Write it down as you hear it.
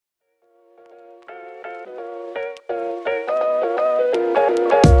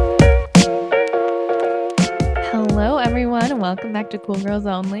welcome back to Cool Girls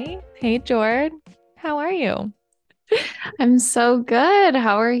Only. Hey, Jord, how are you? I'm so good.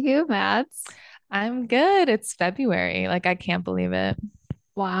 How are you, Mads? I'm good. It's February. I can't believe it.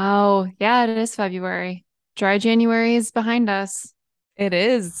 Wow. Yeah, it is February. Dry January is behind us. It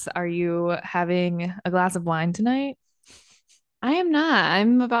is. Are you having a glass of wine tonight? I am not.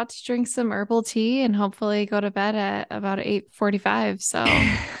 I'm about to drink some herbal tea and hopefully go to bed at about 8:45. So,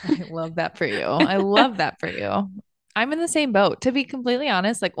 I love that for you. I love that for you. I'm in the same boat. To be completely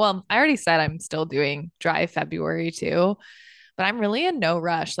honest, I already said I'm still doing dry February too, but I'm really in no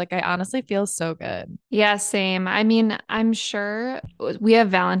rush. I honestly feel so good. yeah, same. I mean, I'm sure we have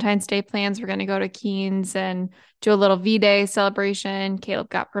Valentine's Day plans. We're going to go to Keen's and do a little V-Day celebration. Caleb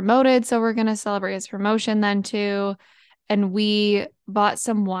got promoted, so we're going to celebrate his promotion then too. And we bought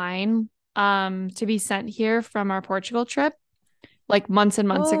some wine to be sent here from our Portugal trip like months and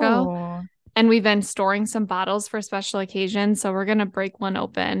months ago. Oh, And we've been storing some bottles for special occasions. So we're going to break one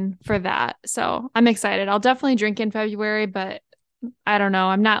open for that. So I'm excited. I'll definitely drink in February, but I don't know.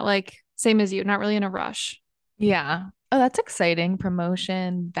 I'm not like same as you, not really in a rush. yeah. Oh, that's exciting.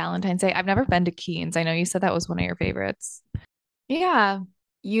 Promotion, Valentine's Day. I've never been to Keen's. I know you said that was one of your favorites. Yeah.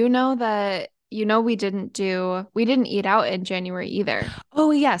 We didn't eat out in January either.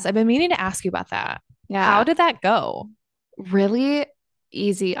 Oh, yes. I've been meaning to ask you about that. How Yeah. did that go? Really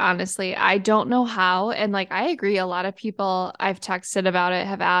easy, honestly. I don't know how. And like, I agree. A lot of people I've texted about it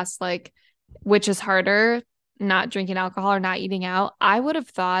have asked, like, which is harder, not drinking alcohol or not eating out. I would have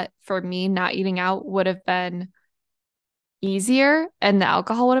thought for me, not eating out would have been easier and the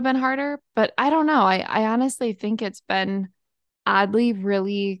alcohol would have been harder. But I don't know. I honestly think it's been oddly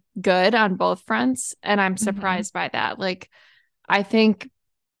really good on both fronts. And I'm Hmm. surprised by that. Like, I think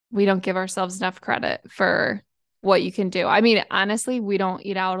we don't give ourselves enough credit for what you can do. I mean, honestly, we don't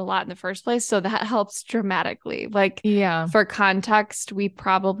eat out a lot in the first place, so that helps dramatically. Like Yeah. for context, we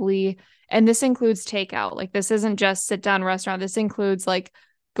probably, and this includes takeout. Like this isn't just sit down restaurant. This includes like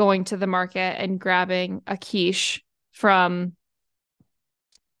going to the market and grabbing a quiche from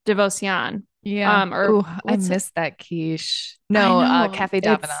Devoción. Yeah. Or Ooh, I what's it? missed that quiche. I No, know. Cafe It's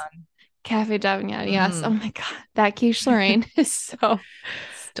Davenon. Cafe Davignon. Yes. Oh Mm, my God. That quiche Lorraine is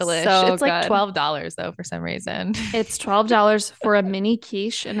it's delish. so It's like good. $12 though for some reason. It's $12 for a mini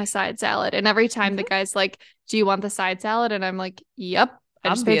quiche and a side salad. And every time the Mhm. guy's like, "Do you want the side salad?" And I'm like, "Yep, I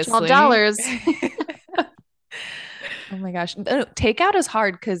just paid Obviously. $12." Oh my gosh. No, takeout is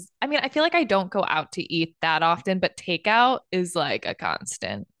hard because I feel like I don't go out to eat that often, but takeout is like a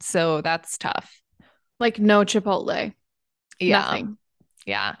constant. So that's tough. Like no Chipotle, Yeah. nothing.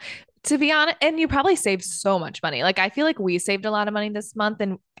 Yeah. To be honest, and you probably saved so much money. I feel like we saved a lot of money this month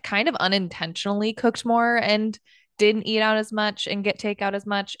and kind of unintentionally cooked more and didn't eat out as much and get takeout as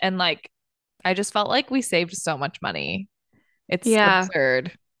much. And I just felt like we saved so much money. It's Yeah,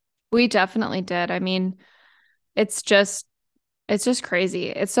 absurd. we definitely did. I mean, it's just it's just crazy.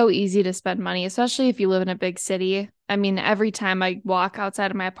 It's so easy to spend money, especially if you live in a big city. I mean, every time I walk outside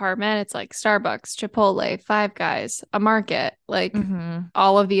of my apartment, it's like Starbucks, Chipotle, Five Guys, a market, like Hmm.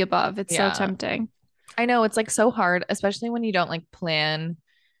 all of the above. It's so Yeah. tempting. I know it's so hard, especially when you don't plan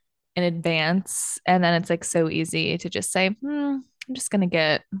in advance. And then it's so easy to just say, I'm just gonna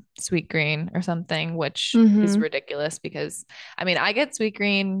get sweet green or something, which is Hmm. ridiculous because I get sweet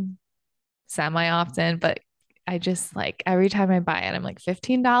green semi often, but I just every time I buy it, I'm like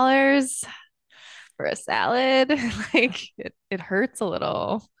 $15 for a salad. It hurts a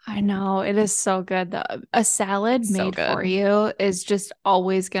little. I know it is so good. A salad It's so made for good. you is just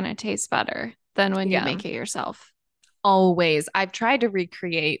always going to taste better than when you Yeah, make it yourself. always. I've tried to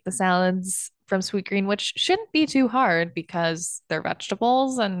recreate the salads from Sweet Green, which shouldn't be too hard because they're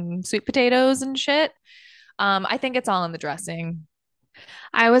vegetables and sweet potatoes and shit. I think it's all in the dressing.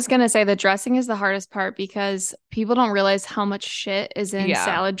 I was going to say the dressing is the hardest part because people don't realize how much shit is in Yeah.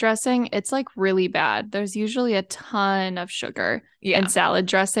 salad dressing. It's like really bad. There's usually a ton of sugar in Yeah. salad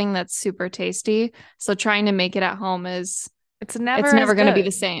dressing that's super tasty. So trying to make it at home It's it's never as never going to be the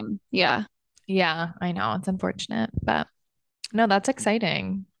good. same. Yeah. Yeah, I know. It's unfortunate, but no, that's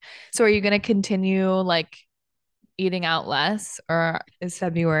exciting. So are you going to continue eating out less, or is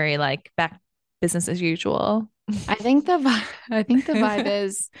February back business as usual? I think the vibe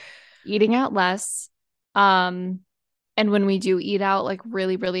is eating out less. Um, and when we do eat out, like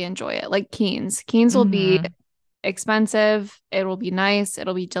really, really enjoy it. Like Keen's. Keen's will be Hmm. expensive. It will be nice.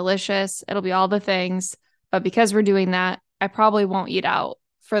 It'll be delicious. It'll be all the things. But because we're doing that, I probably won't eat out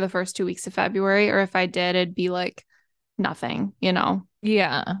for the first 2 weeks of February. Or if I did, it'd be like nothing, you know?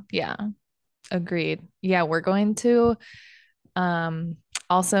 Yeah, yeah, agreed. Yeah, we're going to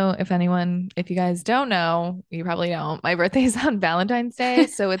Also, if you guys don't know, you probably don't, my birthday is on Valentine's Day.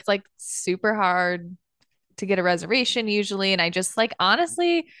 So it's like super hard to get a reservation usually. And I just like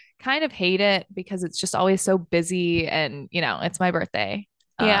honestly kind of hate it because it's just always so busy and, it's my birthday.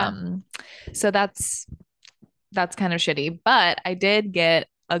 Yeah. Um, so that's kind of shitty. But I did get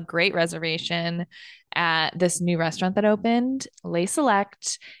a great reservation at this new restaurant that opened, Le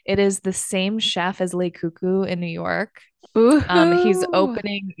Select. It is the same chef as Le Cuckoo in New York. He's Ooh.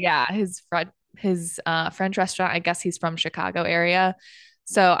 opening, yeah, his French restaurant. I guess he's from Chicago area.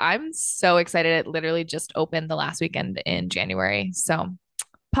 So I'm so excited. It literally just opened the last weekend in January. So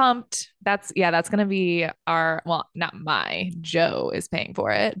pumped. That's gonna be our, well, not my, Joe is paying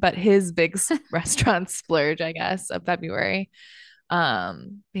for it, but his big restaurant splurge, I guess, of February. Yeah,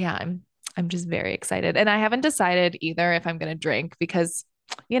 I'm just very excited. And I haven't decided either if I'm gonna drink because,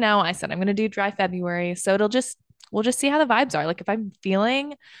 I said I'm gonna do dry February. So we'll just see how the vibes are. Like if I'm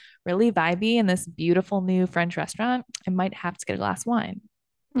feeling really vibey in this beautiful new French restaurant, I might have to get a glass of wine.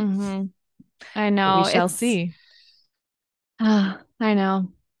 Mm-hmm. I But we know. shall see. I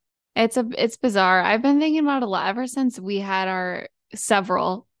know. It's bizarre. I've been thinking about it a lot ever since we had our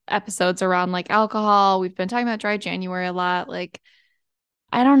several episodes around like alcohol. We've been talking about dry January a lot. Like,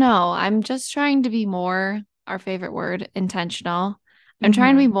 I don't know. I'm just trying to be more, our favorite word, intentional. I'm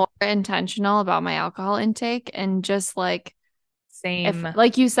trying to be Hmm. more intentional about my alcohol intake and just like if Same.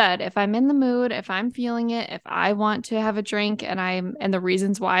 like you said, if I'm in the mood, if I'm feeling it, if I want to have a drink and the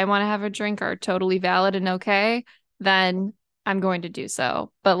reasons why I want to have a drink are totally valid and okay, then I'm going to do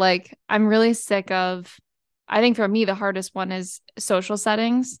so. But like I'm really sick of I think for me the hardest one is social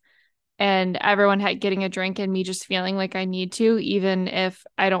settings and everyone getting a drink and me just feeling like I need to even if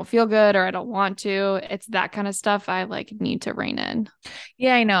I don't feel good or I don't want to. It's that kind of stuff I like need to rein in.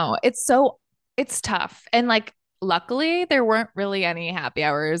 Yeah, I know. It's tough. And like luckily there weren't really any happy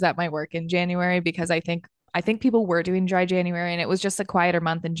hours at my work in January because I think people were doing dry January and it was just a quieter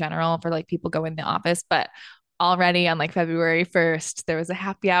month in general for like people going in the office, but already on like February 1st there was a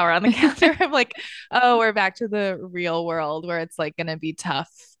happy hour on the calendar. I'm like, "Oh, we're back to the real world where it's like going to be tough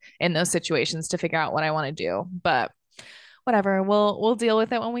in those situations to figure out what I want to do." But whatever, we'll deal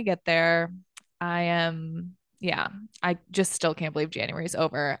with it when we get there. I am Yeah, I just still can't believe January's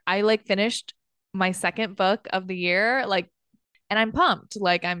over. I like finished my second book of the year, like, and I'm pumped.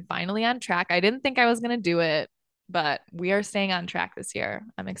 Like I'm finally on track. I didn't think I was gonna do it, but we are staying on track this year.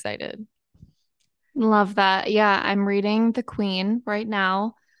 I'm excited. Love that. Yeah, I'm reading The Queen right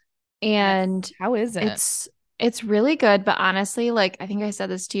now. Yes. And How is it? it's it's really good, but honestly, like I think I said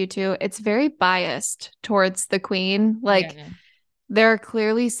this to you too, it's very biased towards the queen. Like Yeah. there are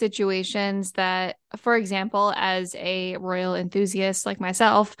clearly situations that, for example, as a royal enthusiast like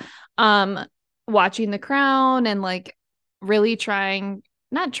myself, um, watching The Crown and like really trying,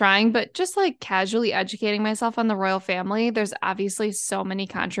 not trying, but just like casually educating myself on the royal family, there's obviously so many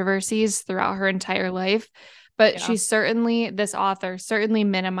controversies throughout her entire life. But Yeah. this author certainly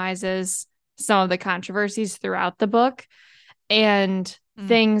minimizes some of the controversies throughout the book and Mm.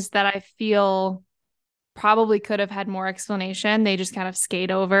 things that I feel probably could have had more explanation. They just kind of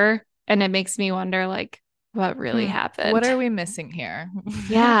skate over. And it makes me wonder, like, what really What happened? are we missing here?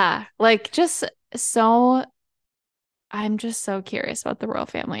 Yeah. Like, I'm just so curious about the royal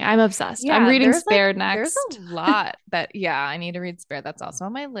family. I'm obsessed. I'm Yeah, reading Spare there's a next. lot that, yeah, I need to read Spare. That's also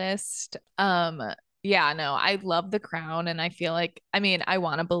on my list. Yeah, no, I love The Crown and I feel like, I mean, I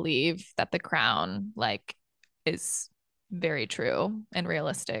want to believe that The Crown like is very true and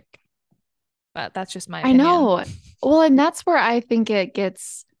realistic, but that's just my I opinion. know. Well, and that's where I think it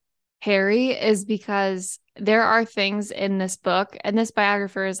gets hairy is because there are things in this book, and this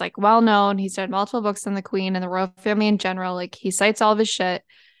biographer is like well known. He's done multiple books on the Queen and the royal family in general. Like he cites all of his shit.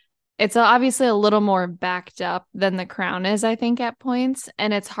 It's obviously a little more backed up than The Crown is, I think, at points.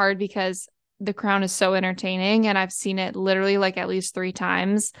 And it's hard because The Crown is so entertaining, and I've seen it literally like at least 3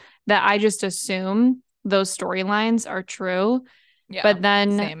 times that I just assume those storylines are true. Yeah, But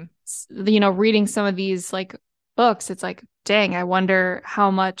then, same. reading some of these like books, it's like, dang, I wonder how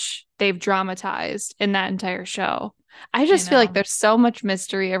much they've dramatized in that entire show. I I just feel like know. there's so much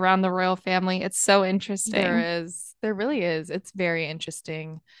mystery around the royal family. It's so interesting. There is. There really is. It's very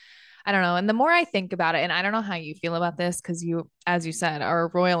interesting. I don't know. And the more I think about it, and I don't know how you feel about this because you, as you said, are a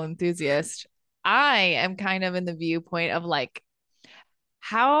royal enthusiast. I am kind of in the viewpoint of like,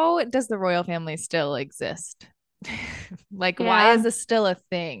 how does the royal family still exist? Like, why is Yeah, this still a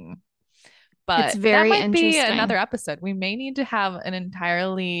thing? it's But that very might be interesting. another episode. We may need to have an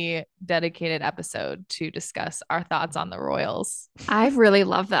entirely dedicated episode to discuss our thoughts on the royals. I really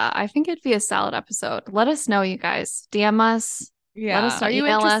love that. I think it'd be a solid episode. Let us know, you guys. DM us. Let us Yeah. know. Are you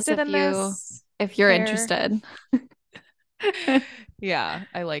Email us interested in this? if you're Share. interested. Yeah,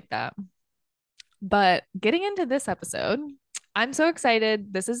 I like that. But getting into this episode, I'm so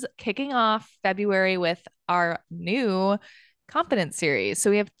excited. This is kicking off February with our new confidence series. So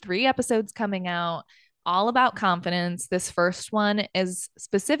we have 3 episodes coming out all about confidence. This first one is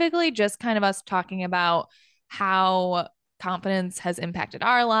specifically just kind of us talking about how confidence has impacted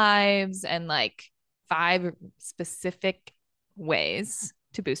our lives and like 5 specific ways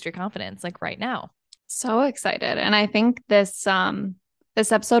to boost your confidence, like right now. So excited. And I think this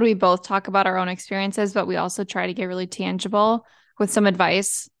episode we both talk about our own experiences, but we also try to get really tangible with some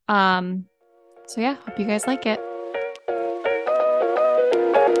advice. So yeah, hope you guys like it.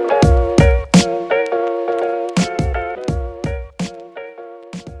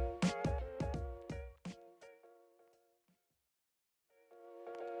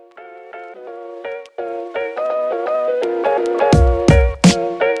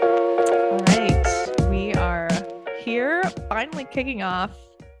 All right, we are here finally kicking off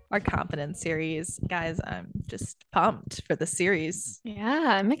our confidence series. Guys, I'm just pumped for the series.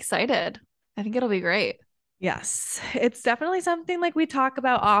 Yeah, I'm excited. I think it'll be great. Yes, it's definitely something like we talk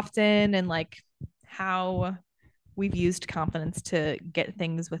about often and like how we've used confidence to get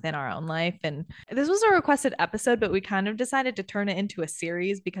things within our own life. And this was a requested episode, but we kind of decided to turn it into a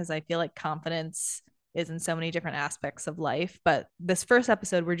series because I feel like confidence is in so many different aspects of life. But this first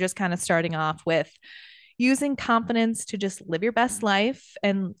episode, we're just kind of starting off with using confidence to just live your best life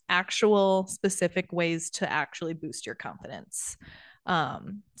and actual specific ways to actually boost your confidence.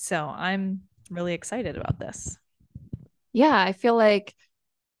 So I'm really excited about this. Yeah, I feel like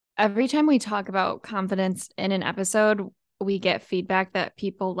every time we talk about confidence in an episode, we get feedback that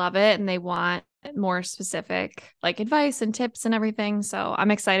people love it and they want more specific like advice and tips and everything. So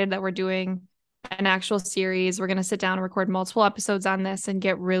I'm excited that we're doing an actual series. We're going to sit down and record multiple episodes on this and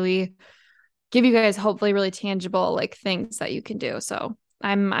give you guys hopefully really tangible like things that you can do. So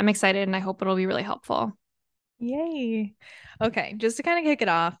I'm excited and I hope it'll be really helpful. Yay. Okay, just to kind of kick it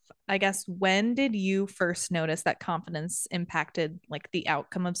off, I guess when did you first notice that confidence impacted like the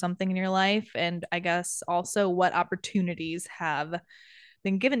outcome of something in your life? And I guess also what opportunities have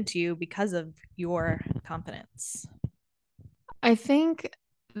been given to you because of your confidence? I think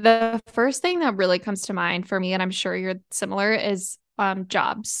the first thing that really comes to mind for me, and I'm sure you're similar, is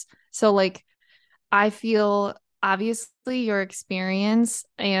jobs. So like I feel obviously your experience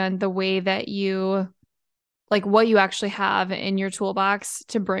and the way that you like what you actually have in your toolbox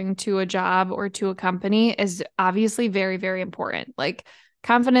to bring to a job or to a company is obviously very, very important. Like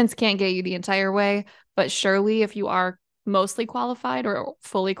confidence can't get you the entire way, but surely if you are mostly qualified or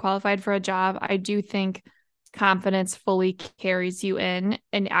fully qualified for a job, I do think confidence fully carries you in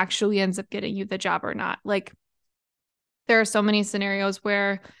and actually ends up getting you the job or not. Like there are so many scenarios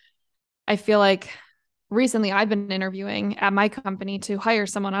where I feel like recently I've been interviewing at my company to hire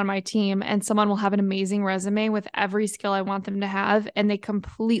someone on my team, and someone will have an amazing resume with every skill I want them to have, and they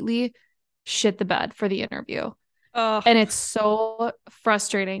completely shit the bed for the interview. Oh, And it's so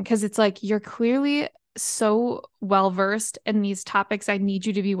frustrating because it's like you're clearly so well versed in these topics I need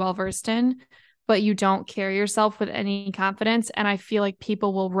you to be well versed in, but you don't carry yourself with any confidence. And I feel like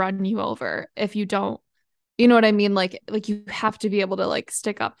people will run you over if you don't, you know what I mean? Like you have to be able to like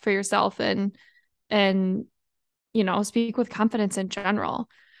stick up for yourself and speak with confidence in general.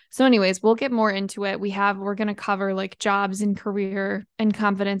 So anyways, we'll get more into it. We're going to cover like jobs and career and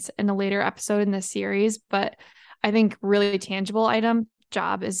confidence in a later episode in this series, but I think really tangible item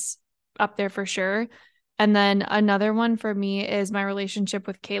job is up there for sure. And then another one for me is my relationship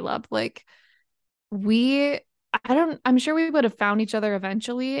with Caleb. Like we I'm sure we would have found each other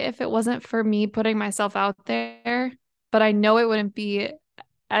eventually if it wasn't for me putting myself out there, but I know it wouldn't be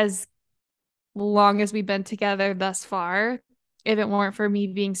as long as we've been together thus far if it weren't for me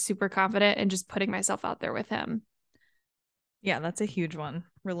being super confident and just putting myself out there with him. yeah, that's a huge one.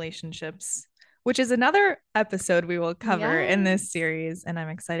 Relationships, which is another episode we will cover in this Yes. series, and I'm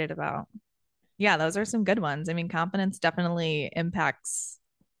excited about. Yeah, those are some good ones. I mean, confidence definitely impacts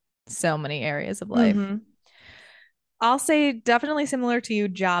so many areas of life. Mm-hmm. I'll say definitely similar to you,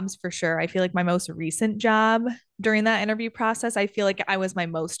 jobs for sure. I feel like my most recent job during that interview process, I feel like I was my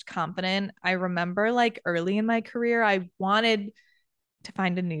most confident. I remember like early in my career, I wanted to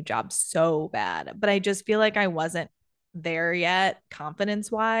find a new job so bad, but I just feel like I wasn't there yet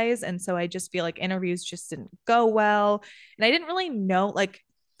confidence wise. And so I just feel like interviews just didn't go well. And I didn't really know, like,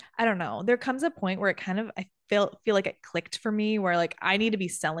 I don't know. There comes a point where it kind of I feel like it clicked for me where like I need to be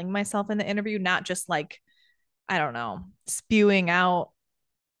selling myself in the interview, not just like I don't know, spewing out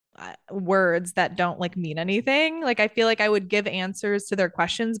words that don't like mean anything. Like I feel like I would give answers to their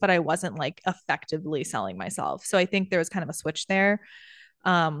questions, but I wasn't like effectively selling myself. So I think there was kind of a switch there.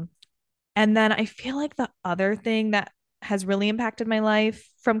 Um, and then I feel like the other thing that has really impacted my life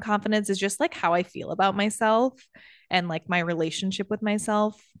from confidence is just like how I feel about myself and like my relationship with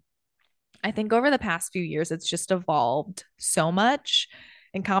myself. I think over the past few years, it's just evolved so much,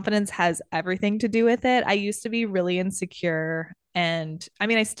 and confidence has everything to do with it. I used to be really insecure, and I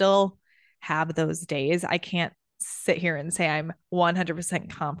mean, I still have those days. I can't sit here and say I'm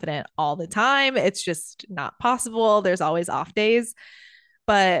 100% confident all the time. It's just not possible. There's always off days.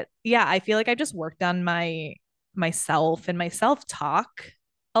 But yeah, I feel like I just worked on myself and my self-talk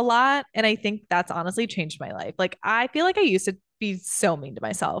a lot, and I think that's honestly changed my life. Like I feel like I used to be so mean to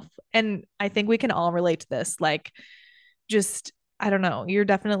myself, and I think we can all relate to this. Like just I don't know, you're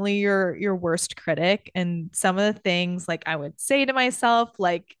definitely your worst critic, and some of the things like I would say to myself,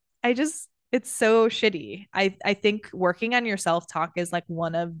 like I just it's so shitty. I think working on your self-talk is like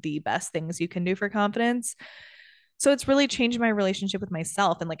one of the best things you can do for confidence. So it's really changed my relationship with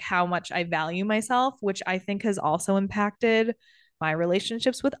myself and like how much I value myself, which I think has also impacted my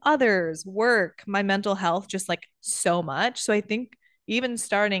relationships with others, work, my mental health, just like so much. So I think even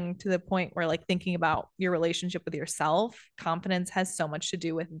starting to the point where like thinking about your relationship with yourself, confidence has so much to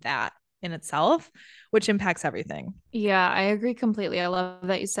do with that in itself, which impacts everything. Yeah, I agree completely. I love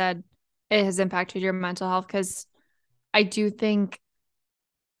that you said it has impacted your mental health because I do think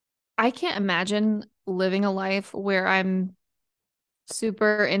I can't imagine living a life where I'm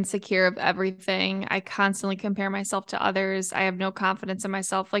super insecure of everything. I constantly compare myself to others. I have no confidence in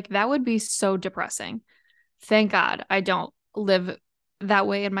myself. Like that would be so depressing. Thank God I don't live that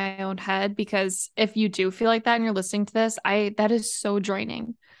way in my own head because if you do feel like that and you're listening to this, I that is so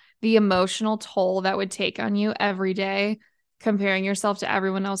draining. The emotional toll that would take on you every day comparing yourself to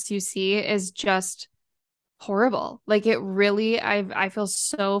everyone else you see is just horrible. Like it really I feel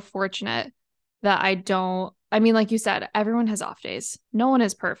so fortunate that I don't I mean like you said everyone has off days. No one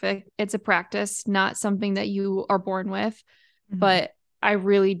is perfect. It's a practice, not something that you are born with, Mm-hmm. but I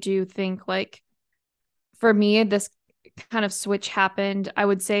really do think like for me this kind of switch happened I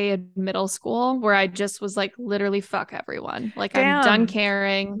would say in middle school where I just was like literally fuck everyone. Like I'm done Damn.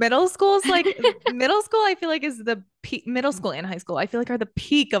 caring. Middle school's like middle school, I feel like is the peak. Middle school and high school, I feel like are the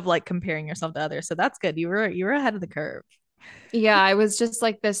peak of like comparing yourself to others. So that's good. You were ahead of the curve. Yeah, I was just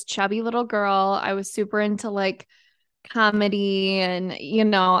like this chubby little girl. I was super into like comedy and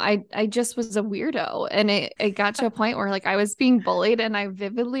I just was a weirdo and it got to a point where like I was being bullied and I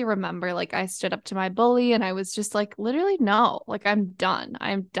vividly remember like I stood up to my bully and I was just like literally no, like I'm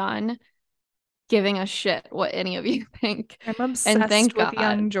done giving a shit what any of you think. I'm And obsessed thank with God.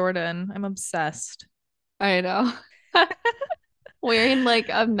 young Jordan. I'm obsessed. I know. Wearing like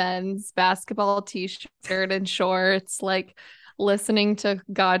a men's basketball t-shirt and shorts, like listening to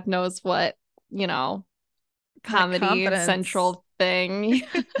God knows what, you know, That Comedy confidence. Central thing.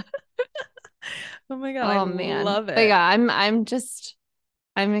 Oh my God, I Oh man. love But it. yeah,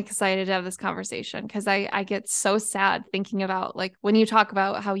 I'm excited to have this conversation because I get so sad thinking about like when you talk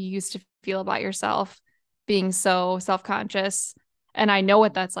about how you used to feel about yourself being so self-conscious. And I know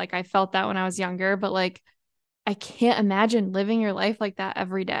what that's like. I felt that when I was younger, but like I can't imagine living your life like that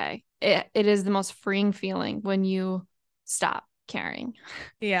every day. It is the most freeing feeling when you stop caring.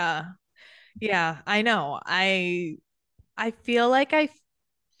 Yeah. Yeah, I know. I feel like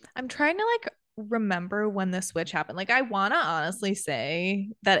I'm trying to like remember when the switch happened. Like I want to honestly say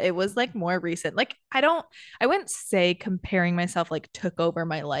that it was like more recent. Like I wouldn't say comparing myself like took over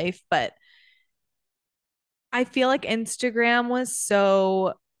my life, but I feel like Instagram was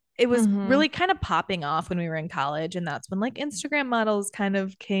so it was Mm-hmm. really kind of popping off when we were in college, and that's when like Instagram models kind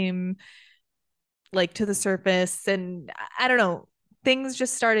of came like to the surface, and I don't know, things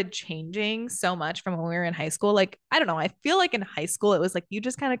just started changing so much from when we were in high school. Like I don't know, I feel like in high school it was like you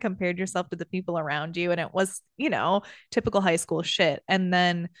just kind of compared yourself to the people around you, and it was, typical high school shit. And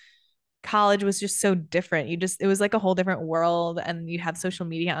then college was just so different. It was like a whole different world, and you have social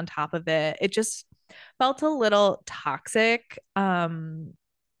media on top of it. It just felt a little toxic.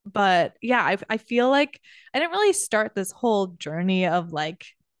 But yeah, I feel like I didn't really start this whole journey of like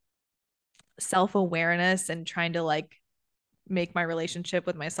self-awareness and trying to like make my relationship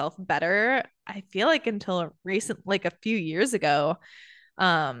with myself better, I feel like until recent, like a few years ago.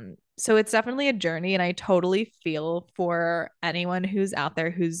 So it's definitely a journey, and I totally feel for anyone who's out there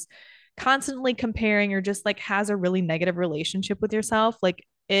who's constantly comparing or just like has a really negative relationship with yourself. Like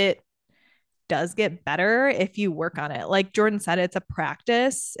it does get better if you work on it. Like Jordan said, it's a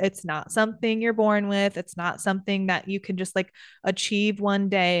practice. It's not something you're born with. It's not something that you can just like achieve one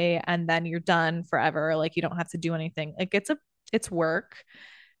day and then you're done forever. Like you don't have to do anything. Like it's work.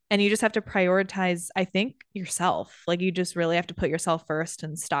 And you just have to prioritize, I think, yourself. Like you just really have to put yourself first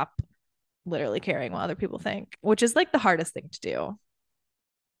and stop literally caring what other people think, which is like the hardest thing to do.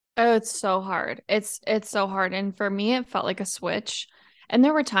 Oh, it's so hard. It's so hard. And for me, it felt like a switch. And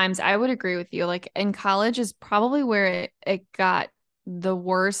there were times I would agree with you. Like in college is probably where it got the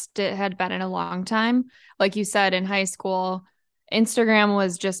worst it had been in a long time. Like you said, in high school, Instagram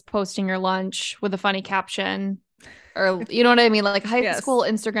was just posting your lunch with a funny caption. Or you know what I mean? Like high Yes. school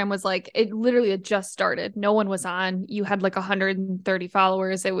Instagram was like it literally had just started. No one was on. You had like 130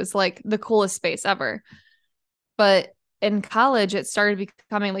 followers. It was like the coolest space ever. But in college, it started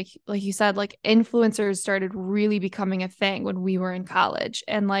becoming like you said, like influencers started really becoming a thing when we were in college.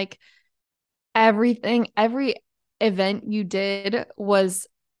 And like every event you did was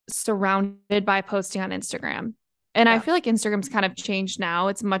surrounded by posting on Instagram. And I Yeah. feel like Instagram's kind of changed now.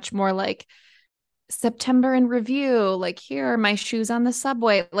 It's much more like September in review, like here are my shoes on the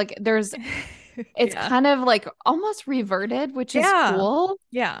subway. Like it's Yeah. kind of like almost reverted, which is Yeah. cool.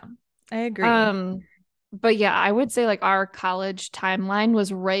 Yeah. I agree. Um, but yeah, I would say like our college timeline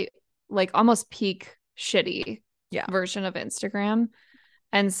was right, like almost peak shitty Yeah. version of Instagram.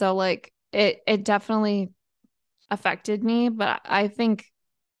 And so like it definitely affected me, but I think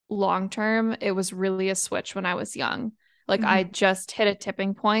long term it was really a switch when I was young. Like I Mhm. just hit a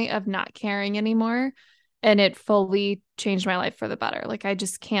tipping point of not caring anymore and it fully changed my life for the better. Like I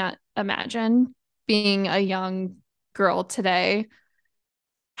just can't imagine being a young girl today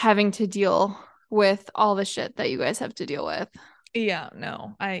having to deal with all the shit that you guys have to deal with. Yeah,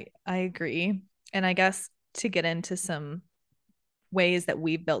 no, I agree. And I guess to get into some ways that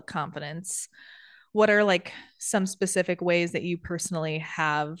we've built confidence, what are like some specific ways that you personally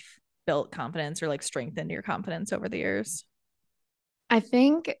have built confidence or like strengthened your confidence over the years? I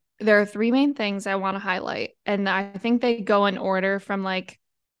think there are three main things I want to highlight, and I think they go in order from like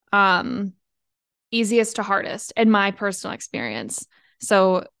um easiest to hardest in my personal experience.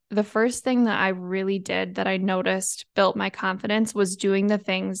 So the first thing that I really did that I noticed built my confidence was doing the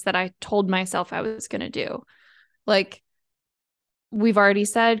things that I told myself I was going to do. Like we've already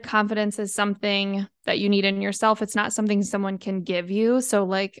said, confidence is something that you need in yourself. It's not something someone can give you. So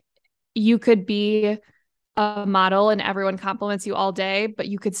like you could be a model and everyone compliments you all day, but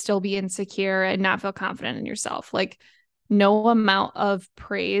you could still be insecure and not feel confident in yourself. Like no amount of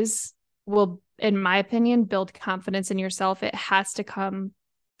praise will, in my opinion, build confidence in yourself. It has to come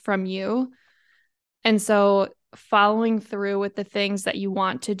from you. And so following through with the things that you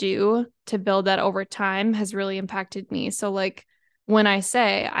want to do to build that over time has really impacted me. So like when I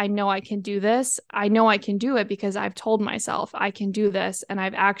say, I know I can do this, I know I can do it because I've told myself I can do this and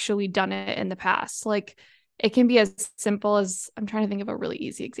I've actually done it in the past. Like it can be as simple as I'm trying to think of a really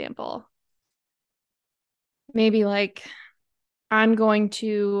easy example. Maybe like I'm going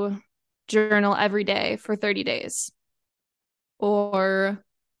to journal every day for 30 days, or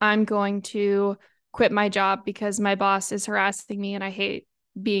I'm going to quit my job because my boss is harassing me and I hate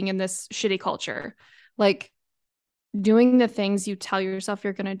being in this shitty culture. Like doing the things you tell yourself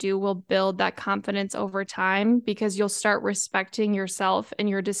you're going to do will build that confidence over time because you'll start respecting yourself and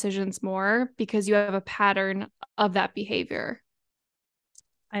your decisions more because you have a pattern of that behavior.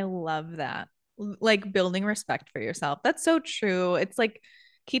 I love that. Like building respect for yourself. That's so true. It's like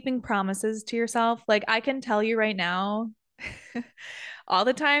keeping promises to yourself. Like I can tell you right now, all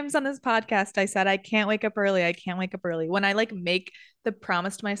the times on this podcast I said I can't wake up early. I can't wake up early. When I like make the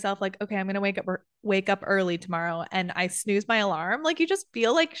promise to myself like okay, I'm going to wake up early tomorrow and I snooze my alarm, like you just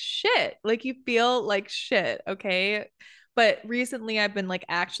feel like shit. Like you feel like shit, okay? But recently I've been like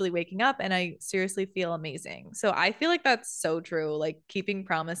actually waking up and I seriously feel amazing. So I feel like that's so true. Like keeping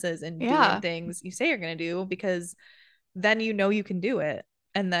promises and doing Yeah. things you say you're going to do because then you know you can do it.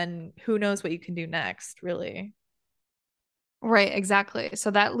 And then who knows what you can do next, really. Right, exactly.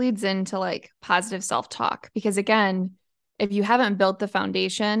 So that leads into like positive self-talk because again, if you haven't built the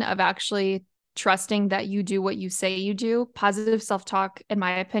foundation of actually trusting that you do what you say you do, positive self-talk in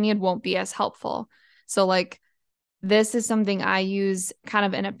my opinion won't be as helpful. So like this is something I use kind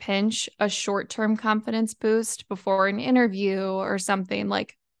of in a pinch, a short-term confidence boost before an interview or something,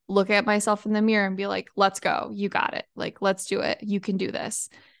 like look at myself in the mirror and be like, "Let's go. You got it. Like let's do it. You can do this."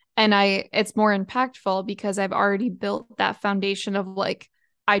 And it's more impactful because I've already built that foundation of like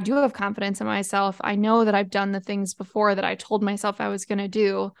I do have confidence in myself. I know that I've done the things before that I told myself I was going to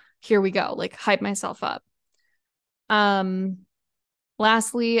do. Here we go. Like hype myself up. Um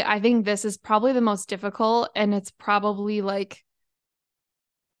Lastly, I think this is probably the most difficult, and it's probably like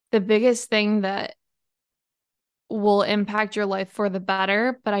the biggest thing that will impact your life for the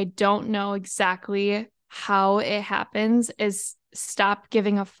better, but I don't know exactly how it happens, is stop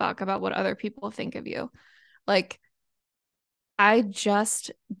giving a fuck about what other people think of you. Like, I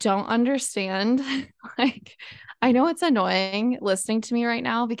just don't understand. Like, I know it's annoying listening to me right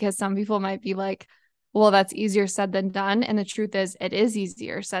now because some people might be like, well, that's easier said than done. And the truth is, it is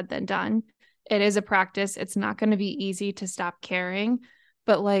easier said than done. It is a practice. It's not going to be easy to stop caring,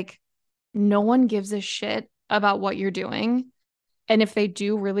 but like, no one gives a shit about what you're doing. And if they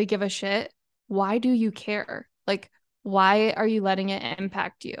do really give a shit, why do you care? Like, why are you letting it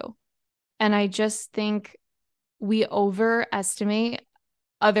impact you? And I just think we overestimate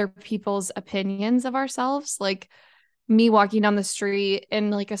other people's opinions of ourselves. Like me walking down the street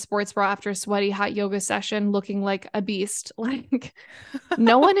in like a sports bra after a sweaty hot yoga session looking like a beast. Like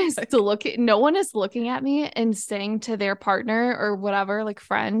no one is looking at me and saying to their partner or whatever, like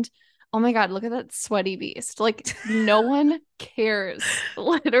friend, oh my God, look at that sweaty beast. Like no one cares.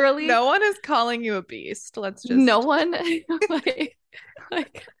 Literally, No one is calling you a beast. Let's no just one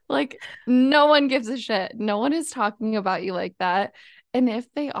like no one gives a shit. No one is talking about you like that. And if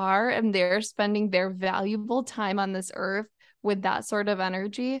they are and they're spending their valuable time on this earth with that sort of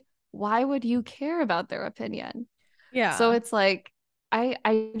energy, why would you care about their opinion? So yeah. it's like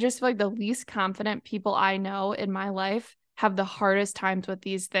I just feel like the least confident people I know in my life have the hardest times with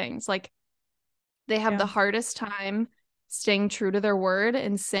these things. Like they have Yeah. the hardest time staying true to their word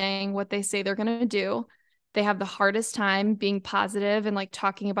and saying what they say they're going to do. They have the hardest time being positive and like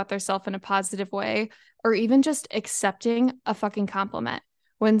talking about themselves in a positive way, or even just accepting a fucking compliment.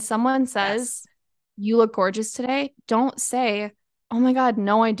 When someone says, Yes. you look gorgeous today, don't say, oh my God,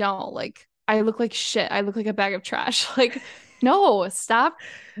 no, I don't. Like, I look like shit. I look like a bag of trash. Like, no, stop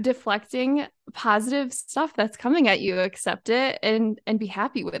deflecting positive stuff that's coming at you. Accept it and be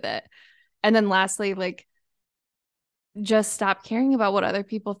happy with it. And then lastly, like just stop caring about what other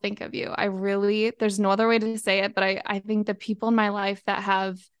people think of you. I really, there's no other way to say it, but I think the people in my life that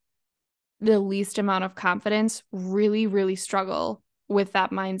have the least amount of confidence really, really struggle with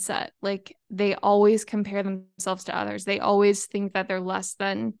that mindset. Like they always compare themselves to others. They always think that they're less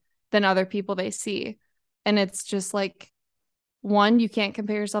than other people they see. And it's just like one, you can't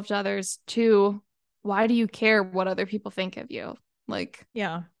compare yourself to others. Two, why do you care what other people think of you? Like,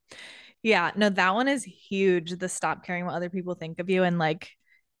 Yeah. Yeah, no, that one is huge. The stop caring what other people think of you. And like,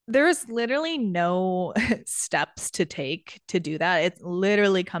 there's literally no steps to take to do that. It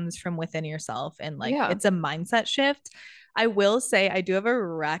literally comes from within yourself. And like, yeah. it's a mindset shift. I will say, I do have a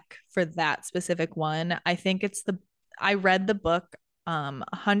rec for that specific one. I read the book,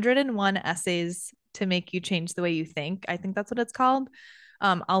 101 Essays to Make You Change the Way You Think. I think that's what it's called.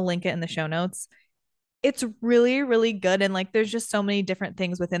 I'll link it in the show notes. It's really, really good. And like, there's just so many different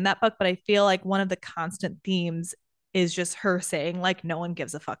things within that book. But I feel like one of the constant themes is just her saying, like, no one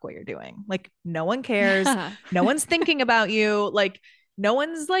gives a fuck what you're doing. Like, no one cares. Yeah. No one's thinking about you. Like, no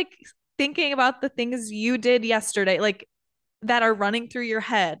one's like thinking about the things you did yesterday. Like, that are running through your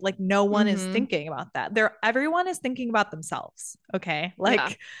head. Like, no one is Mm-hmm. thinking about that. Everyone is thinking about themselves. Okay. Yeah.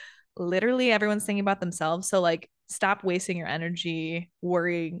 Like, literally everyone's thinking about themselves. So like stop wasting your energy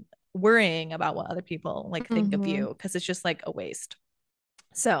worrying about what other people like think of Mm-hmm. you because it's just like a waste.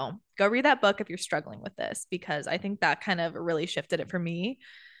 So go read that book if you're struggling with this because I think that kind of really shifted it for me.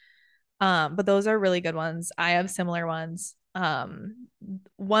 But those are really good ones. I have similar ones.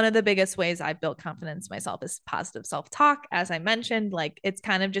 One of the biggest ways I've built confidence myself is positive self-talk. As I mentioned, like it's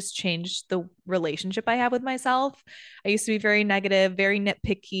kind of just changed the relationship I have with myself. I used to be very negative, very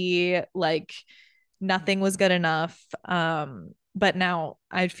nitpicky, like nothing was good enough. But now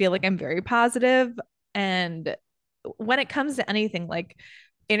I feel like I'm very positive. And when it comes to anything like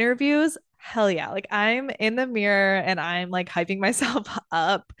interviews, hell yeah. Like I'm in the mirror and I'm like hyping myself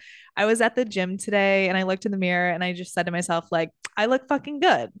up. I was at the gym today and I looked in the mirror and I just said to myself, like, I look fucking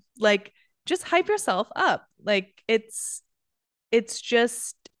good. Like, just hype yourself up. Like, it's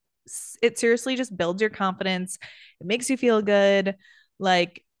just, it seriously just builds your confidence. It makes you feel good.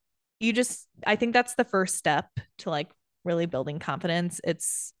 Like, I think that's the first step to like really building confidence.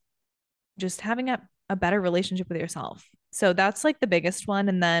 It's just having a better relationship with yourself. So that's like the biggest one.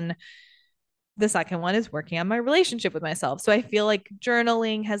 And then the second one is working on my relationship with myself. So I feel like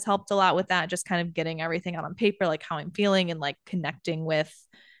journaling has helped a lot with that, just kind of getting everything out on paper, like how I'm feeling and like connecting with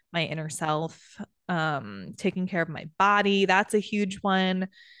my inner self. Taking care of my body, that's a huge one.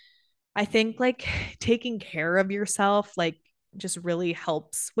 I think like taking care of yourself, like just really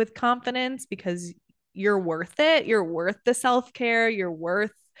helps with confidence because you're worth it. You're worth the self-care. You're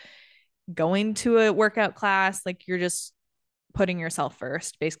worth going to a workout class. Like you're just putting yourself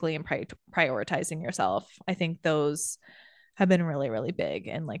first, basically, and prioritizing yourself. I think those have been really, really big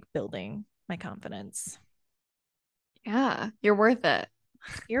in like building my confidence. Yeah, you're worth it.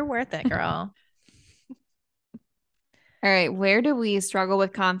 You're worth it, girl. All right. Where do we struggle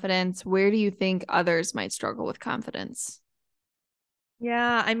with confidence? Where do you think others might struggle with confidence?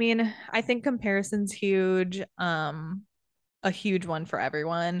 Yeah, I mean, I think comparison's huge. A huge one for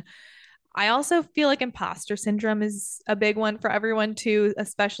everyone. I also feel like imposter syndrome is a big one for everyone too,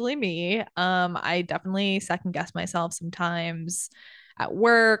 especially me. I definitely second guess myself sometimes at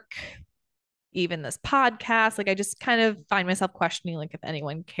work, even this podcast. Like I just kind of find myself questioning like if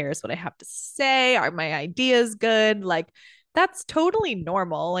anyone cares what I have to say, are my ideas good? Like that's totally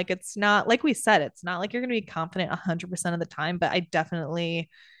normal. Like it's not like we said, it's not like you're going to be confident 100% of the time, but I definitely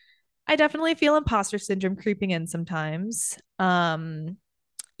feel imposter syndrome creeping in sometimes.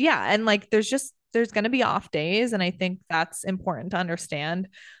 Yeah, and like there's going to be off days and I think that's important to understand.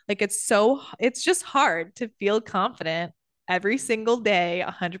 Like it's just hard to feel confident every single day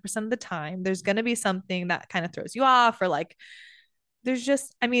 100% of the time. There's going to be something that kind of throws you off or like there's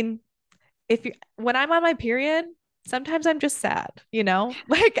just I mean, if you when I'm on my period, sometimes I'm just sad, you know?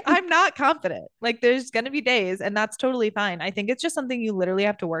 Like I'm not confident. Like there's going to be days and that's totally fine. I think it's just something you literally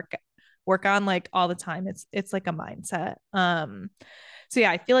have to work on like all the time. It's like a mindset. So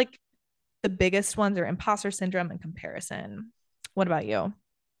yeah, I feel like the biggest ones are imposter syndrome and comparison. What about you?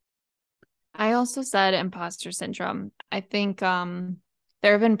 I also said imposter syndrome. I think there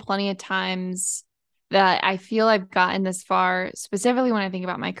have been plenty of times that I feel I've gotten this far, specifically when I think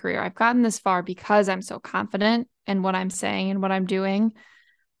about my career. I've gotten this far because I'm so confident in what I'm saying and what I'm doing.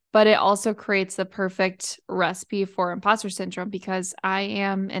 But it also creates the perfect recipe for imposter syndrome because I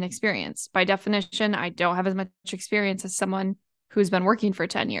am inexperienced. By definition, I don't have as much experience as someone who's been working for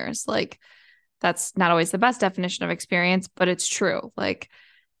 10 years. Like, that's not always the best definition of experience, but it's true. Like,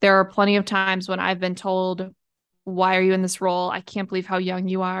 there are plenty of times when I've been told, why are you in this role? I can't believe how young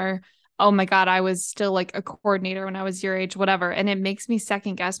you are. Oh my God, I was still like a coordinator when I was your age, whatever. And it makes me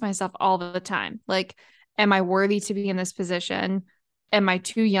second guess myself all the time. Like, am I worthy to be in this position? Am I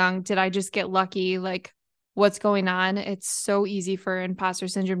too young? Did I just get lucky? Like, what's going on? It's so easy for imposter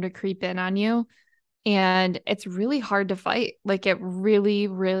syndrome to creep in on you. And it's really hard to fight. Like, it really,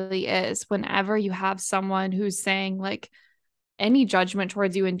 really is. Whenever you have someone who's saying, like, any judgment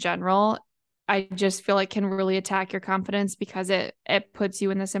towards you in general, I just feel like can really attack your confidence because it puts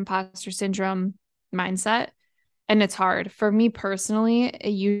you in this imposter syndrome mindset. And it's hard. For me personally, it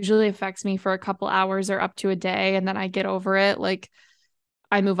usually affects me for a couple hours or up to a day. And then I get over it. Like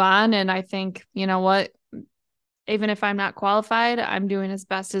I move on and I think, you know what? Even if I'm not qualified, I'm doing as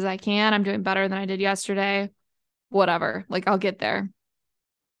best as I can. I'm doing better than I did yesterday. Whatever. Like I'll get there.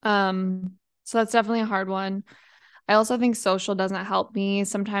 So that's definitely a hard one. I also think social doesn't help me.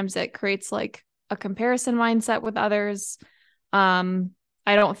 Sometimes it creates like a comparison mindset with others. I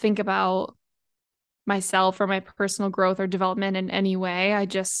don't think about myself or my personal growth or development in any way. I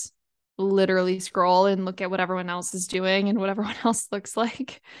just literally scroll and look at what everyone else is doing and what everyone else looks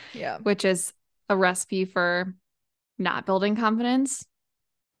like, Yeah. which is a recipe for not building confidence.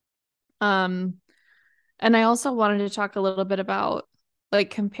 Um, and I also wanted to talk a little bit about like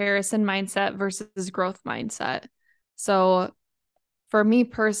comparison mindset versus growth mindset. So for me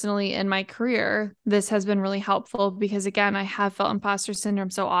personally in my career, this has been really helpful because again, I have felt imposter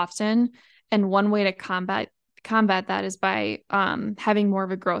syndrome so often. And one way to combat that is by having more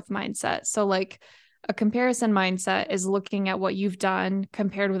of a growth mindset. So like a comparison mindset is looking at what you've done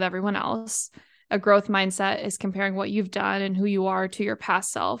compared with everyone else. A growth mindset is comparing what you've done and who you are to your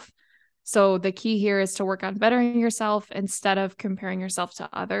past self. So the key here is to work on bettering yourself instead of comparing yourself to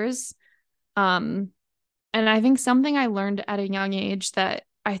others. Um, and I think something I learned at a young age that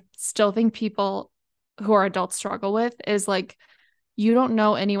I still think people who are adults struggle with is like, you don't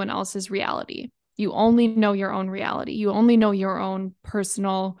know anyone else's reality. You only know your own reality. You only know your own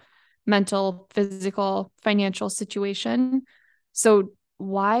personal, mental, physical, financial situation. So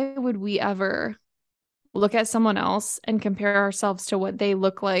why would we ever look at someone else and compare ourselves to what they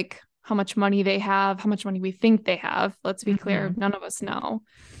look like, how much money they have, how much money we think they have? Let's be clear, none of us know.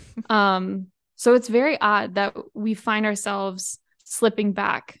 So it's very odd that we find ourselves slipping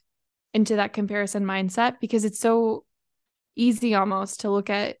back into that comparison mindset because it's so easy almost to look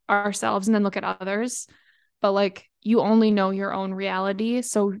at ourselves and then look at others. But like you only know your own reality.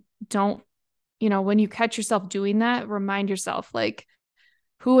 So don't, when you catch yourself doing that, remind yourself like,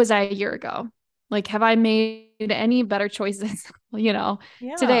 who was I a year ago? Like, have I made any better choices, today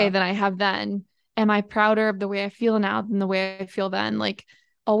Yeah. than I have then? am I prouder of the way I feel now than the way I feel then? Like,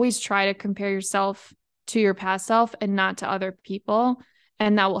 always try to compare yourself to your past self and not to other people.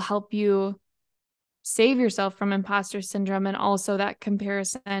 And that will help you save yourself from imposter syndrome and also that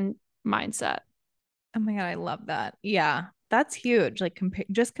comparison mindset. Oh my God, I love that. Yeah, that's huge. Like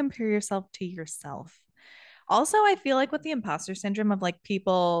compare yourself to yourself. Also, I feel like with the imposter syndrome of like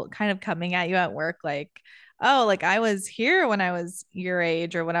people kind of coming at you at work, like, oh, like I was here when I was your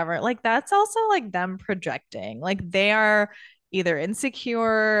age or whatever. Like that's also like them projecting. Like they are either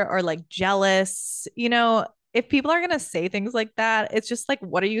insecure or like jealous. If people are gonna say things like that, it's just like,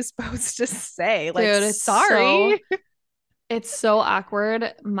 what are you supposed to say? Like, Dude, sorry. it's so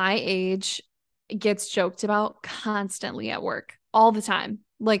awkward. My age gets joked about constantly at work all the time.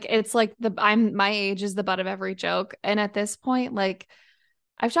 Like it's like my age is the butt of every joke. And at this point, like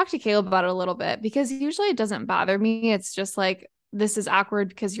I've talked to Caleb about it a little bit because usually it doesn't bother me. It's just like this is awkward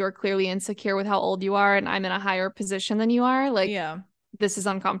because you're clearly insecure with how old you are and I'm in a higher position than you are. Like Yeah. this is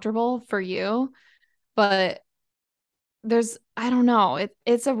uncomfortable for you. But I don't know.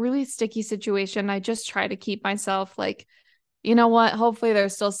 It's a really sticky situation. I just try to keep myself like, you know what? Hopefully they're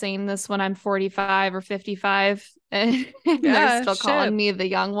still saying this when I'm 45 or 55 and they're Yeah, still calling shit. me the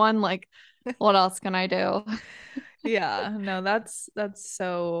young one. Like, what else can I do? Yeah, no, that's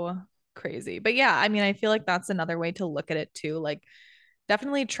so crazy. But yeah, I mean, I feel like that's another way to look at it too. Like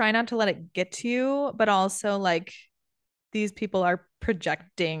definitely try not to let it get to you, but also like these people are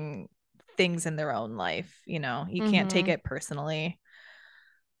projecting things in their own life, You can't take Mm-hmm. it personally.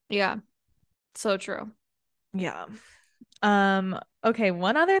 Yeah, so true. Yeah. Okay,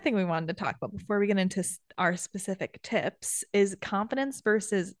 one other thing we wanted to talk about before we get into our specific tips is confidence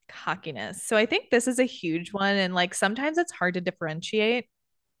versus cockiness. So I think this is a huge one and like sometimes it's hard to differentiate.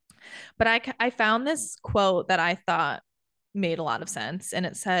 But I found this quote that I thought made a lot of sense. And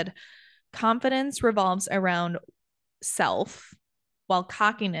it said, confidence revolves around self, while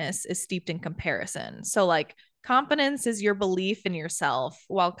cockiness is steeped in comparison. So, like, confidence is your belief in yourself,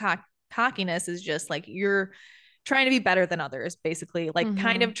 while cockiness is just like you're trying to be better than others, basically, like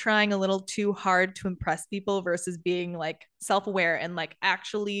kind Mm-hmm. of trying a little too hard to impress people versus being like self aware and like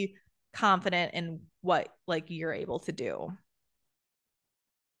actually confident in what like you're able to do.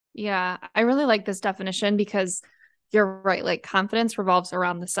 Yeah, I really like this definition because you're right. Like confidence revolves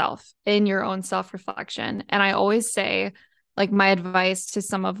around the self in your own self reflection. And I always say, like, my advice to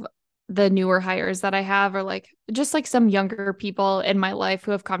some of the newer hires that I have, or like just like some younger people in my life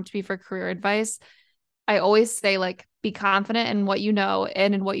who have come to me for career advice, I always say, like, be confident in what you know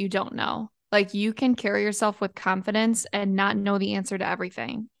and in what you don't know. Like, you can carry yourself with confidence and not know the answer to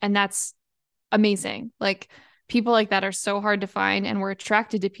everything. And that's amazing. Like people like that are so hard to find, and we're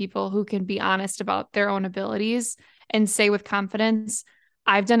attracted to people who can be honest about their own abilities and say with confidence,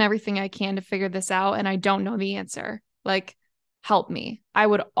 I've done everything I can to figure this out and I don't know the answer. Like, help me. I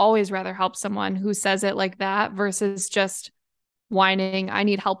would always rather help someone who says it like that versus just whining, I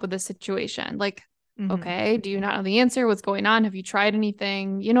need help with this situation. Like, Mm-hmm. okay, do you not know the answer? What's going on? Have you tried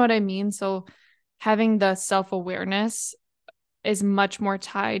anything? You know what I mean? So having the self-awareness is much more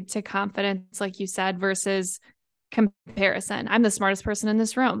tied to confidence, like you said, versus comparison. I'm the smartest person in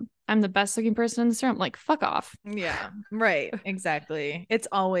this room. I'm the best looking person in this room. Like, fuck off. Yeah, right. Exactly. It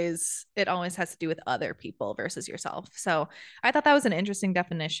always has to do with other people versus yourself. So I thought that was an interesting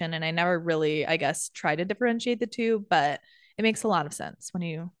definition. And I never really, I guess, try to differentiate the two, but it makes a lot of sense when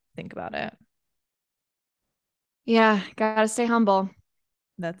you think about it. Yeah, gotta stay humble.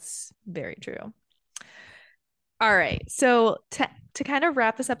 That's very true. All right. So to kind of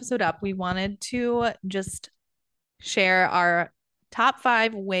wrap this episode up, we wanted to just share our top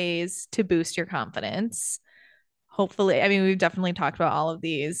 5 ways to boost your confidence. Hopefully, I mean, we've definitely talked about all of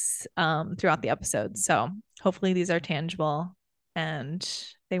these throughout the episode. So hopefully these are tangible and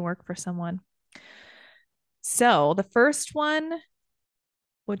they work for someone. So the first one,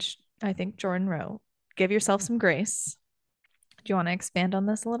 which I think Jordan wrote, give yourself some grace. Do you want to expand on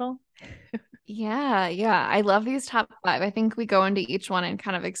this a little? Yeah. I love these top five. I think we go into each one and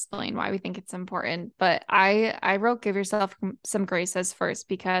kind of explain why we think it's important. But I wrote give yourself some graces first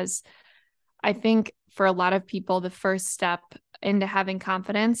because I think for a lot of people, the first step into having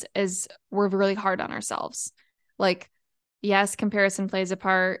confidence is we're really hard on ourselves. Like, yes, comparison plays a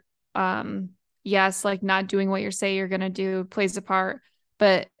part. Yes, like not doing what you say you're going to do plays a part.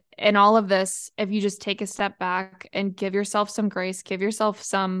 But in all of this, if you just take a step back and give yourself some grace, give yourself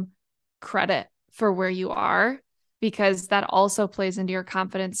some credit for where you are, because that also plays into your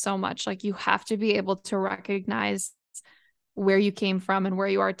confidence so much. Like, you have to be able to recognize where you came from and where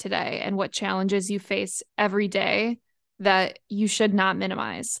you are today and what challenges you face every day that you should not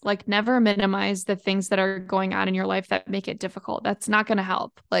minimize. Like, never minimize the things that are going on in your life that make it difficult. That's not going to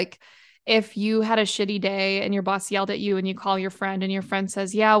help. Like, if you had a shitty day and your boss yelled at you and you call your friend and your friend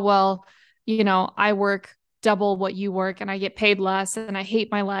says, yeah, well, I work double what you work and I get paid less and I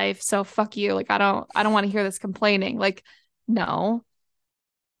hate my life. So fuck you. Like, I don't want to hear this complaining. Like, no,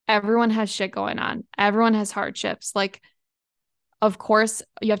 everyone has shit going on. Everyone has hardships. Like, of course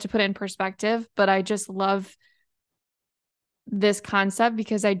you have to put it in perspective, but I just love this concept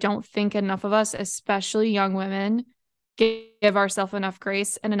because I don't think enough of us, especially young women, give ourselves enough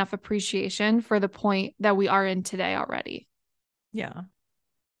grace and enough appreciation for the point that we are in today already. Yeah.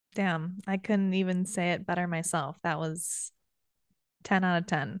 Damn, I couldn't even say it better myself. That was 10 out of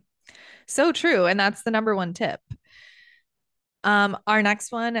 10. So true. And that's the number one tip. Our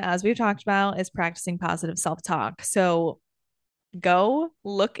next one, as we've talked about, is practicing positive self-talk. So go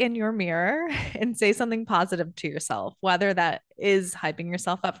look in your mirror and say something positive to yourself, whether that is hyping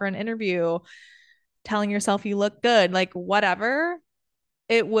yourself up for an interview, telling yourself you look good, like whatever.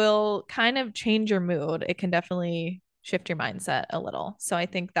 It will kind of change your mood. It can definitely shift your mindset a little. So I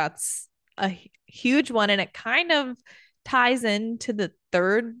think that's a huge one. And it kind of ties into the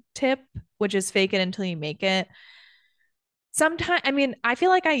third tip, which is fake it until you make it. Sometimes, I mean, I feel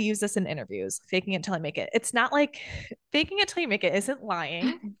like I use this in interviews, faking it till I make it. It's not like faking it till you make it isn't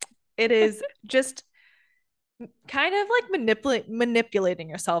lying. It is just kind of like manipulating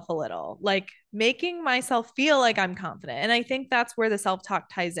yourself a little, like making myself feel like I'm confident. And I think that's where the self-talk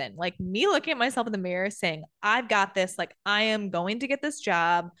ties in. Like me looking at myself in the mirror saying, I've got this, like I am going to get this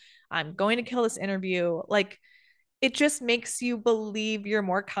job. I'm going to kill this interview. Like it just makes you believe you're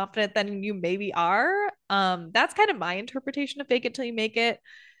more confident than you maybe are. That's kind of my interpretation of fake it till you make it,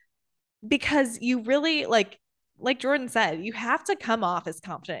 because you really like Jordan said, you have to come off as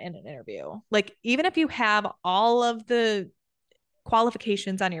confident in an interview. Like even if you have all of the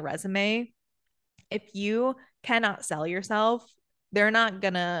qualifications on your resume, if you cannot sell yourself, they're not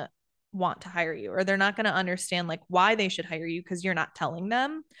going to want to hire you, or they're not going to understand like why they should hire you because you're not telling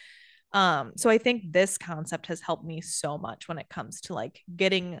them. So I think this concept has helped me so much when it comes to like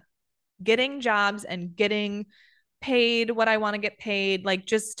getting jobs and getting paid what I want to get paid, like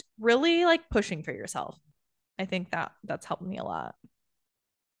just really like pushing for yourself. I think that's helped me a lot.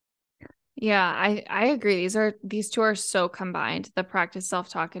 Yeah, I agree. These two are so combined. The practice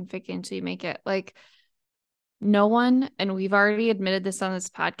self-talk and fake it until you make it. Like, no one, and we've already admitted this on this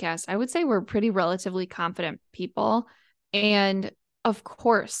podcast, I would say we're pretty relatively confident people. And of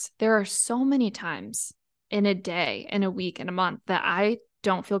course, there are so many times in a day, in a week, in a month that I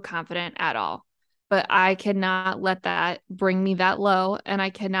don't feel confident at all. But I cannot let that bring me that low, and I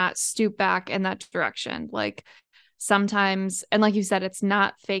cannot stoop back in that direction. Like, sometimes, and like you said, it's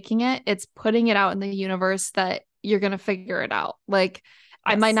not faking it, it's putting it out in the universe that you're going to figure it out. Like,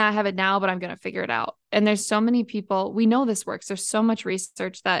 I might not have it now, but I'm going to figure it out. And there's so many people, we know this works. There's so much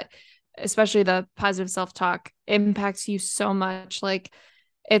research that, especially the positive self-talk, impacts you so much. Like,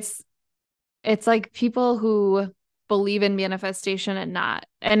 it's like people who believe in manifestation and not.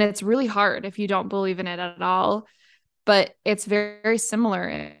 And it's really hard if you don't believe in it at all. But it's very, very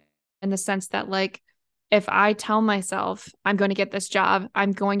similar in the sense that, like, if I tell myself I'm going to get this job,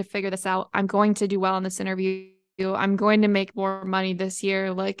 I'm going to figure this out, I'm going to do well in this interview, I'm going to make more money this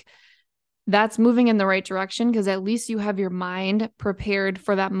year, like, that's moving in the right direction, because at least you have your mind prepared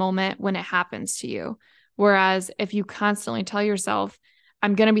for that moment when it happens to you. Whereas if you constantly tell yourself,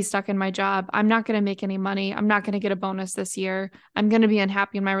 I'm going to be stuck in my job, I'm not going to make any money, I'm not going to get a bonus this year, I'm going to be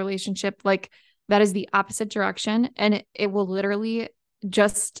unhappy in my relationship, like, that is the opposite direction. And it will literally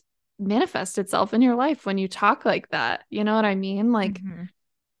just manifest itself in your life when you talk like that. You know what I mean? Like,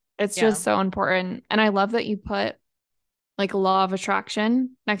 it's just so important. And I love that you put like law of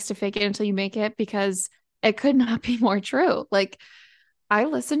attraction next to fake it until you make it, because it could not be more true. Like, I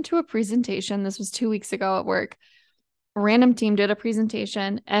listened to a presentation, this was 2 weeks ago at work. A random team did a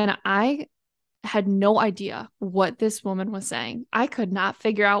presentation and I had no idea what this woman was saying. I could not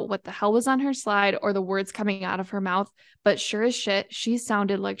figure out what the hell was on her slide or the words coming out of her mouth, but sure as shit, she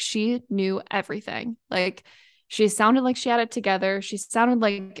sounded like she knew everything. Like, she sounded like she had it together. She sounded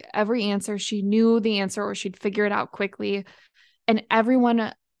like every answer, she knew the answer or she'd figure it out quickly. And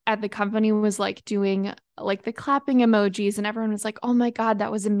everyone at the company was like doing like the clapping emojis, and everyone was like, oh my God,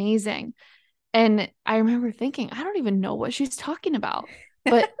 that was amazing. And I remember thinking, I don't even know what she's talking about.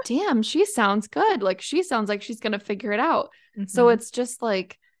 But damn, she sounds good. Like, she sounds like she's going to figure it out. So it's just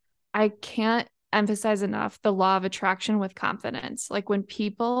like, I can't emphasize enough the law of attraction with confidence. Like, when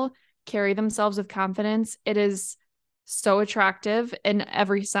people carry themselves with confidence, it is so attractive in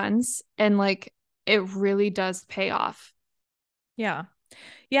every sense. And like, it really does pay off. Yeah.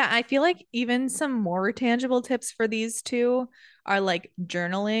 Yeah, I feel like even some more tangible tips for these two are like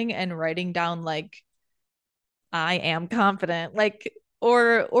journaling and writing down like I am confident, like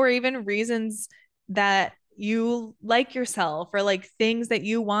or even reasons that you like yourself or like things that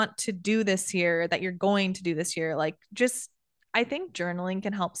you want to do this year that you're going to do this year. Like just I think journaling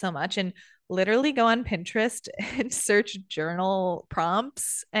can help so much and literally go on Pinterest and search journal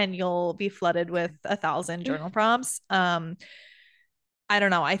prompts and you'll be flooded with 1,000 journal prompts. I don't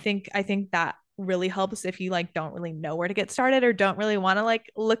know. I think that really helps if you like don't really know where to get started or don't really want to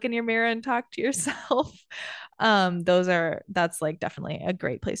like look in your mirror and talk to yourself. That's like definitely a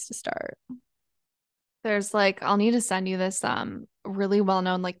great place to start. There's like, I'll need to send you this really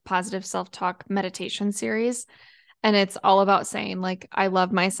well-known like positive self-talk meditation series. And it's all about saying like, I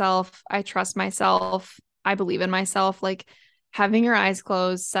love myself, I trust myself, I believe in myself. Like having your eyes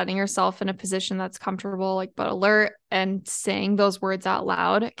closed, setting yourself in a position that's comfortable, like but alert, and saying those words out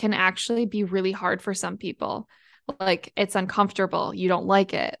loud can actually be really hard for some people. Like it's uncomfortable. You don't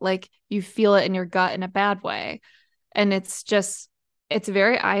like it. Like you feel it in your gut in a bad way. And it's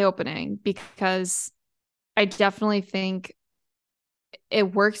very eye-opening because I definitely think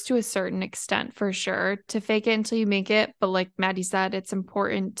it works to a certain extent for sure to fake it until you make it. But like Maddie said, it's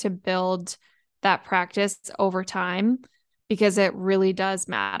important to build that practice over time because it really does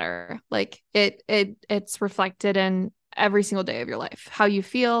matter. Like it's reflected in every single day of your life, how you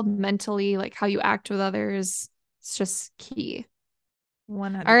feel mentally, like how you act with others. It's just key. All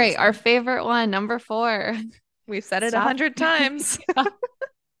right, our 100%. favorite one, number 4. We've said it a Stop. hundred times.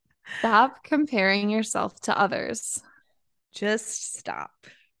 Stop comparing yourself to others. Just stop.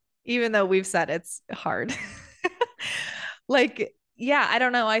 Even though we've said it's hard. Like, yeah, I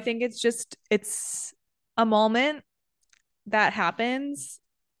don't know. I think it's a moment that happens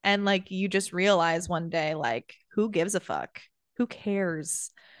and like you just realize one day like who gives a fuck? Who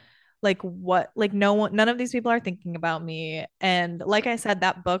cares? Like what like no one none of these people are thinking about me and like I said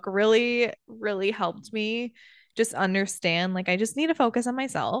that book really helped me just understand like I just need to focus on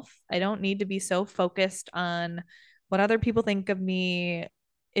myself. I don't need to be so focused on what other people think of me.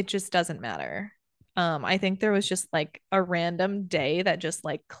 It just doesn't matter. I think there was just like a random day that just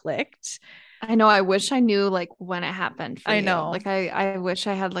like clicked. I know. I wish I knew like when it happened for I you. know. Like I wish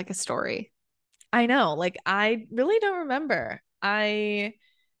I had like a story. I know. Like I really don't remember. I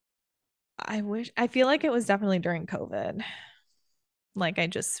wish I feel like it was definitely during COVID. Like I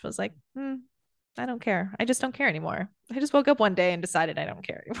just was like, I don't care. I just don't care anymore. I just woke up one day and decided I don't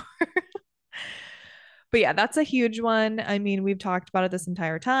care anymore. But yeah, that's a huge one. I mean, we've talked about it this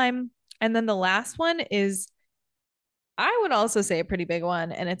entire time. And then the last one is, I would also say a pretty big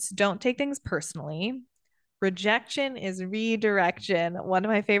one, and it's don't take things personally. Rejection is redirection. One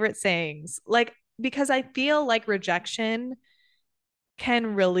of my favorite sayings. Like, because I feel like rejection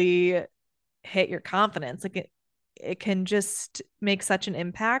can really hit your confidence. Like it can just make such an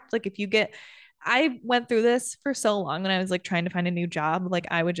impact. Like if you get I went through this for so long when I was like trying to find a new job. Like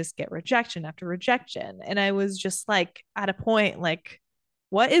I would just get rejection after rejection. And I was just like at a point, like,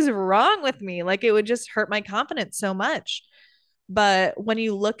 what is wrong with me? Like it would just hurt my confidence so much. But when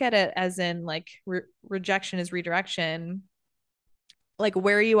you look at it as in like rejection is redirection, like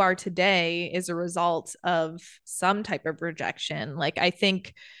where you are today is a result of some type of rejection. Like I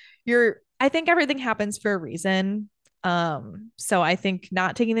think everything happens for a reason. So I think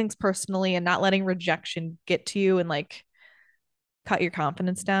not taking things personally and not letting rejection get to you and like cut your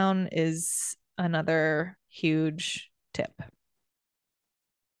confidence down is another huge tip.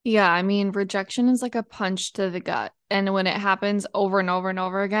 Yeah, I mean, rejection is like a punch to the gut. And when it happens over and over and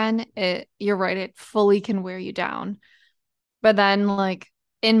over again, you're right, it fully can wear you down. But then like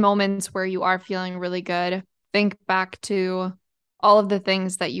in moments where you are feeling really good, think back to all of the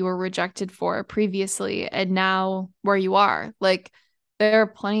things that you were rejected for previously and now where you are. Like there are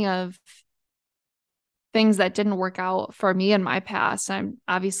plenty of things that didn't work out for me in my past. I'm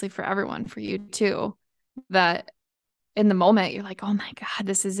obviously for everyone, for you too, that in the moment you're like, oh my God,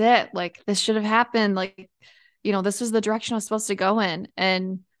 this is it. Like this should have happened. Like, this was the direction I was supposed to go in.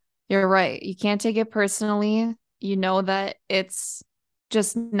 And you're right. You can't take it personally. You know that it's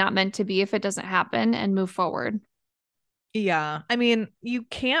just not meant to be if it doesn't happen and move forward. Yeah. I mean, you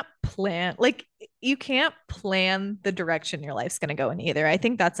can't plan the direction your life's going to go in either. I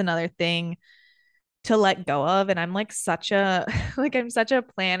think that's another thing to let go of. And I'm like such a like I'm such a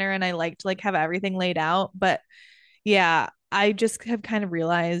planner and I like to like have everything laid out. But yeah, I just have kind of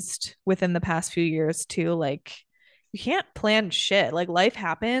realized within the past few years too, like you can't plan shit. Like life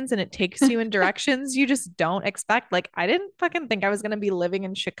happens and it takes you in directions you just don't expect. Like I didn't fucking think I was gonna be living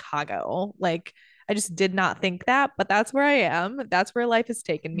in Chicago. Like I just did not think that, but that's where I am. That's where life has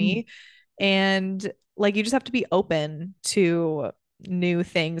taken me. And like you just have to be open to new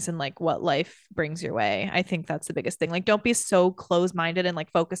things and like what life brings your way. I think that's the biggest thing. Like don't be so close-minded and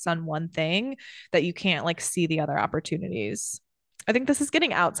like focused on one thing that you can't like see the other opportunities. I think this is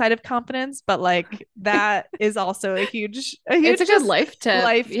getting outside of confidence, but like that is also a It's huge a good just life tip.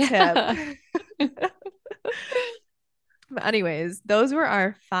 life tip. Yeah. But anyways, those were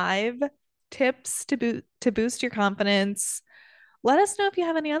our 5 tips to boost your confidence. Let us know if you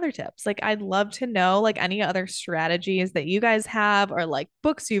have any other tips. Like I'd love to know like any other strategies that you guys have or like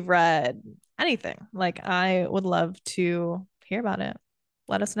books you've read, anything. Like I would love to hear about it.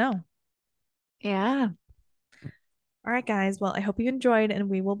 Let us know. Yeah. All right, guys. Well, I hope you enjoyed, and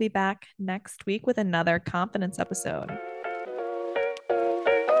we will be back next week with another confidence episode.